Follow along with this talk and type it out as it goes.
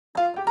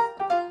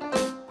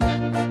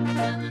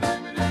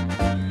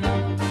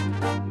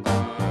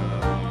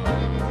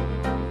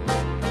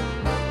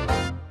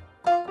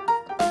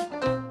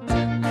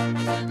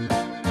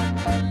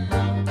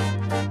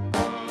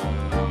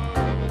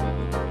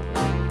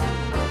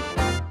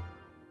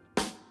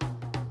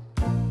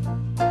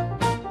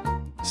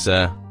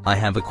Sir, I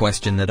have a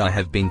question that I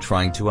have been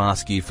trying to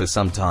ask you for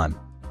some time.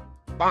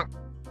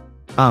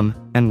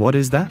 And what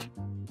is that?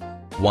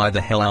 Why the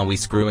hell are we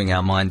screwing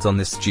our minds on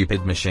this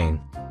stupid machine?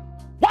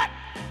 What?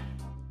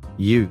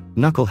 You,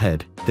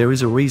 knucklehead, there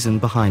is a reason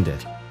behind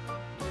it.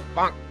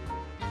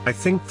 I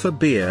think for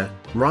beer,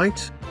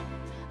 right?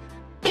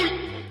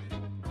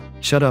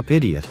 Shut up,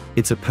 idiot,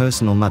 it's a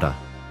personal matter.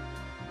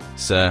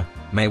 Sir,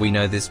 may we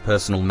know this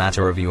personal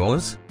matter of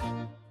yours?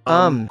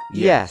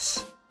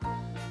 Yes.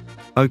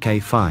 Okay,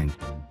 fine.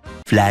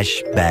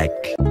 Flashback.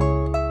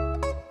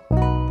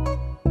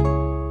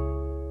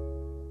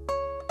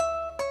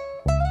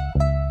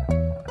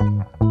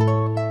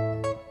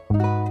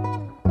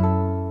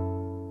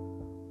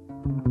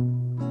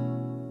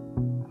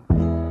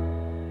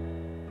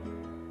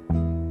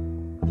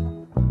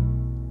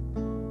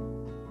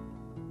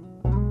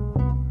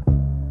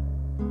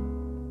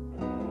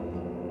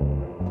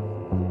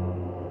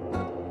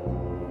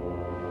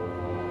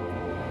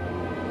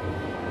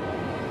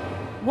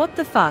 What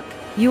the fuck?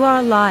 You are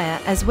a liar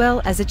as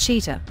well as a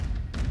cheater.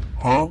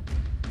 Huh?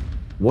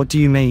 What do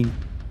you mean?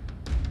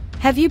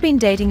 Have you been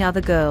dating other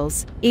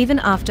girls, even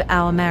after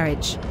our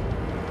marriage?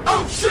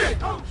 Oh shit!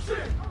 Oh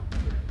shit!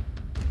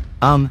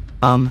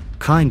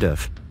 Kind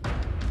of.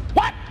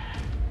 What?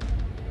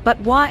 But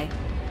why?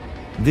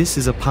 This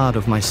is a part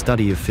of my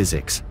study of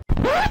physics.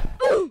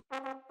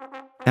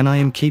 And I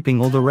am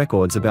keeping all the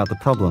records about the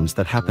problems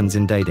that happens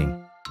in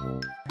dating.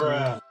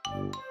 Bruh.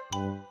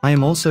 I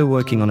am also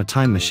working on a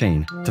time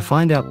machine to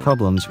find out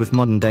problems with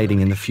modern dating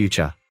in the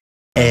future.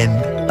 End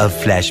of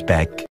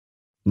flashback.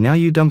 Now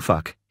you dumb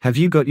fuck, have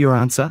you got your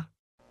answer?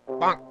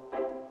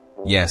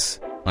 Yes,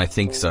 I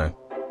think so.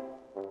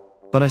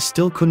 But I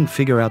still couldn't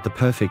figure out the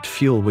perfect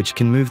fuel which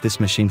can move this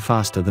machine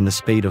faster than the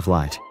speed of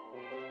light.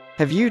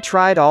 Have you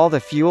tried all the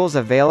fuels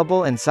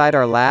available inside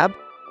our lab?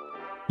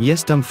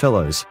 Yes, dumb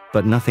fellows,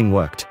 but nothing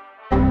worked.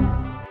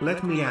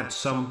 Let me add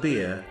some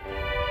beer.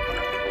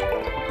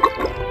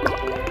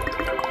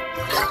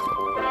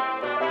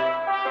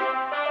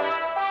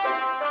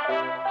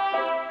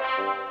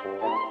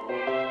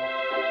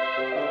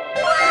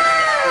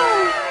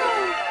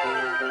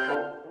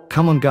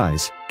 Come on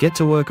guys, get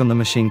to work on the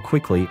machine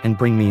quickly and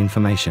bring me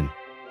information.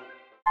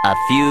 A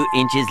few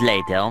inches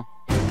later.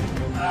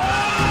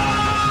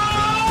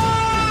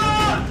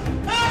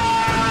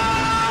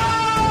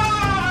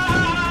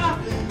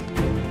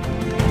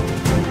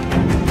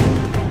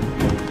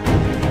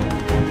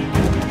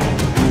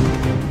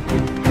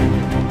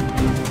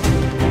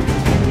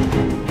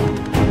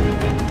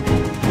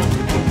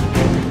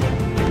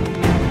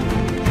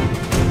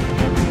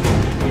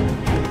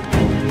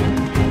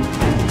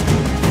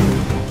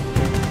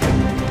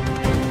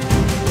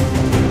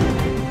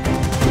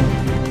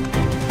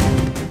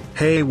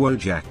 Hey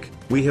Wojak,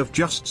 we have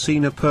just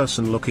seen a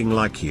person looking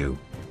like you.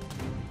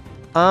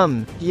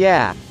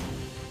 Yeah.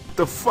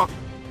 The fuck?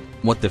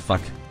 What the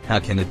fuck? How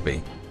can it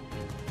be?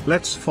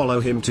 Let's follow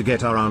him to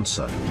get our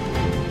answer.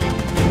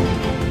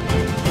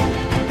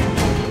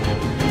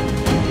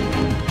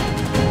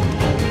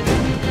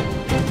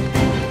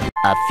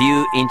 A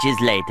few inches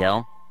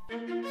later.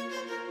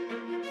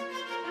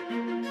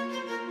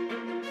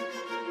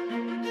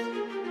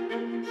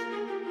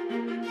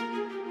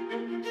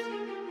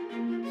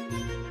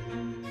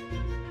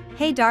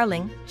 Hey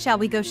darling, shall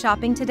we go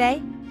shopping today?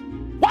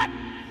 What?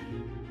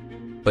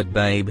 But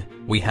babe,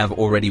 we have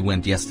already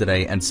went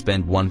yesterday and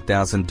spent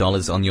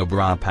 $1,000 on your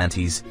bra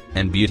panties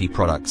and beauty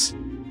products.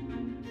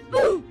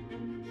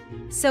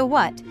 So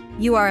what?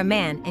 You are a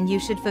man and you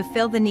should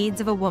fulfill the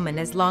needs of a woman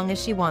as long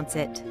as she wants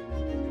it.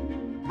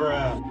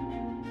 Bruh.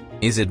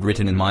 Is it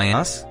written in my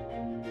ass?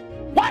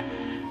 What?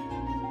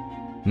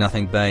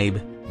 Nothing babe,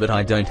 but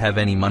I don't have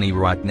any money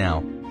right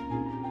now.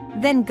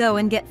 Then go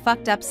and get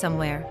fucked up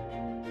somewhere.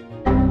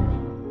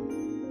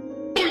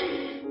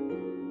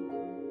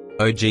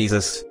 Oh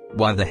Jesus,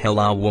 why the hell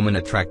are women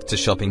attracted to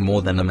shopping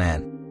more than a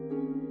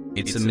man?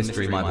 It's a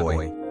mystery, my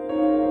boy.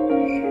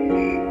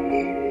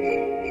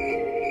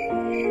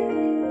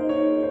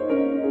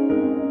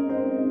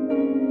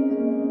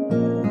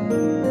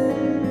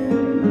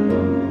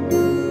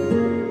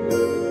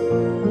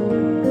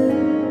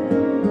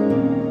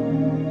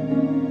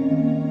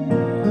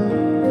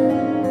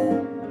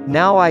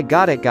 Now I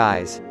got it,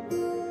 guys.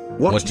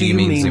 What do you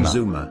mean,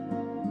 Zuma?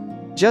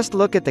 Just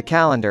look at the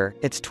calendar,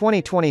 it's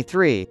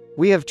 2023,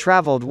 we have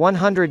traveled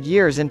 100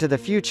 years into the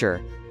future.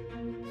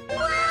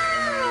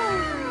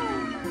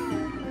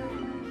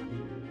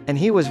 And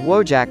he was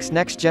Wojak's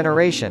next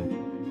generation.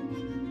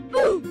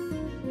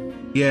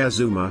 Yeah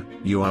Zuma,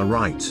 you are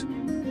right.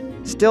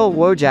 Still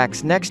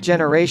Wojak's next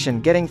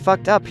generation getting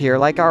fucked up here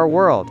like our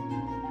world.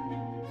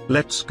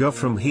 Let's go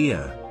from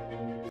here.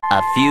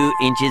 A few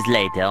inches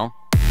later.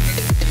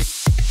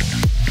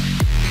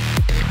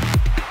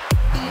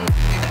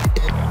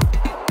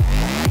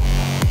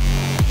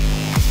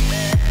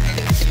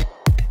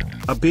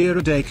 A beer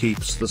a day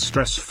keeps the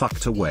stress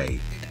fucked away.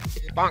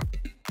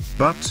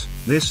 But,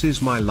 this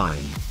is my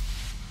line.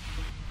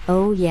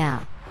 Oh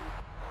yeah.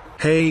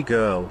 Hey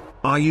girl,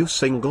 are you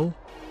single?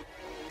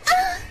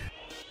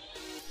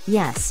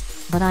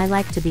 Yes, but I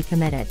like to be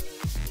committed.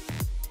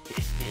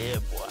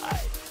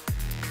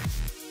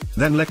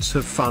 Then let's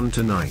have fun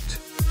tonight.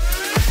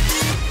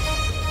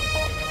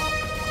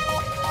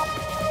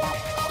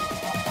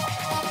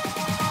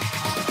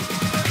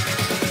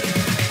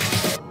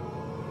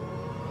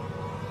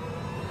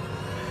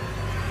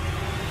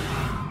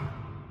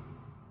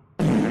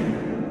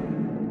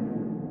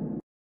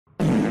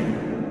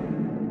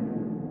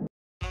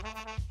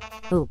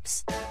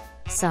 Oops.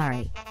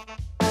 Sorry.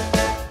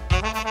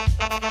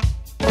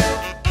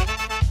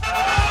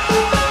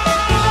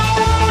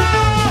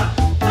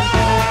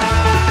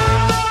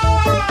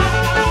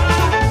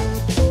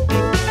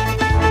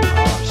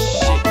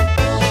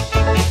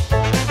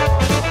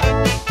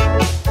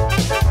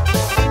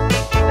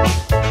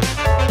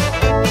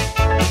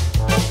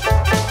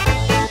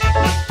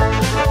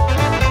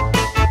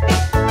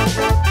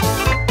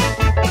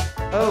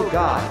 Oh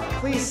God,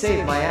 please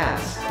save my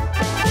ass.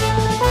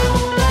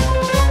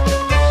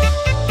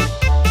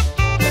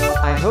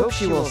 I hope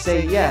she will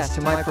say yes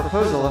to my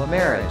proposal of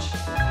marriage.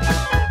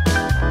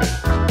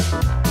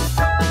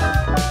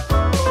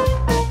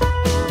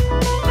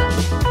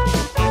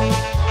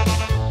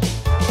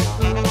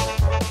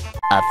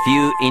 A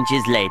few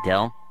inches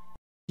later.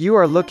 You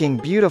are looking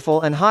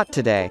beautiful and hot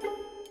today.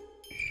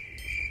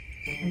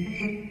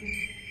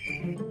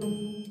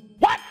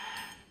 What?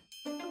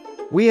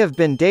 We have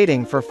been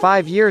dating for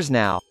 5 years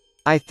now.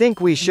 I think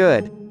we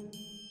should.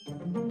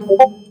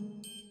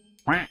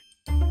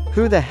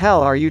 Who the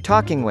hell are you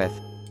talking with?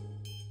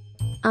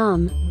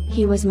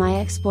 He was my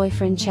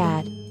ex-boyfriend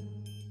Chad.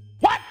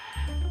 What?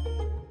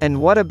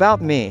 And what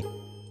about me?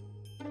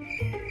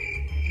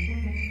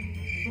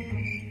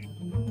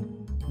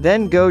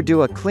 Then go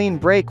do a clean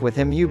break with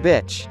him, you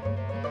bitch.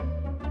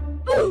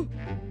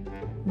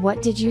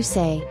 What did you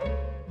say?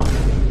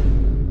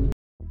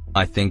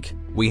 I think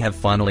we have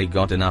finally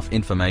got enough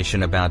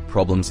information about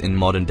problems in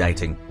modern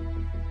dating.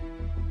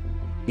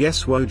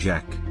 Yes,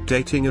 Wojak,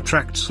 dating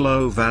attracts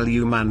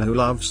low-value man who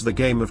loves the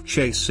game of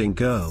chasing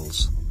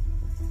girls.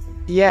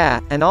 Yeah,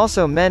 and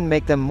also men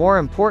make them more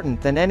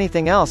important than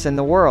anything else in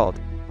the world.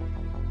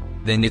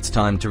 Then it's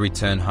time to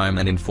return home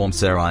and inform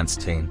Sir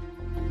Einstein.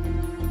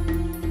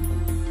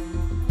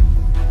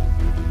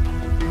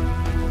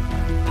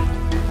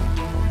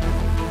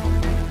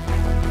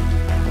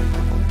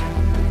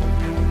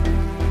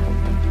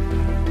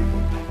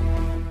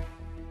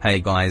 Hey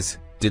guys,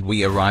 did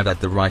we arrive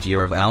at the right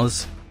year of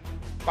ours?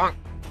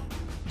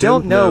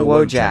 Don't know,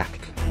 Wojak.